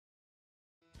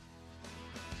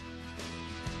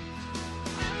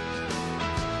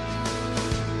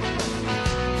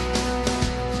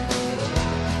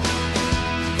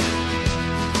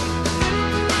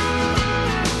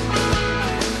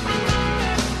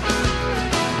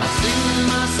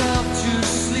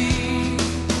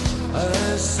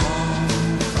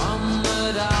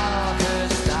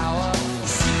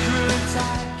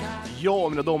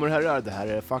mina damer och herrar, det här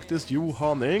är faktiskt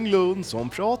Johan Englund som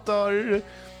pratar.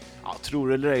 Ja, tror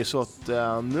det eller ej så att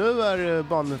nu är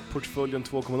bandportföljen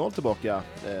 2.0 tillbaka.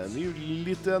 Det är ju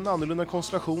lite en annorlunda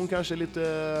konstellation, kanske lite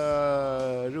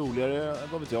roligare,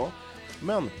 vad vet jag.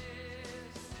 Men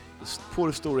på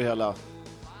det stora hela,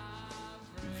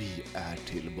 vi är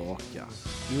tillbaka.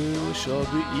 Nu kör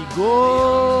vi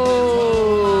igång!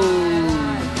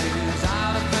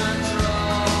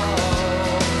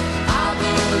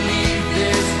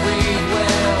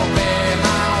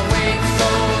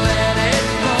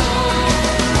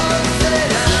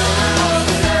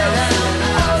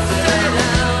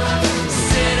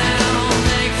 Sit down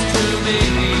next to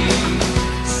me.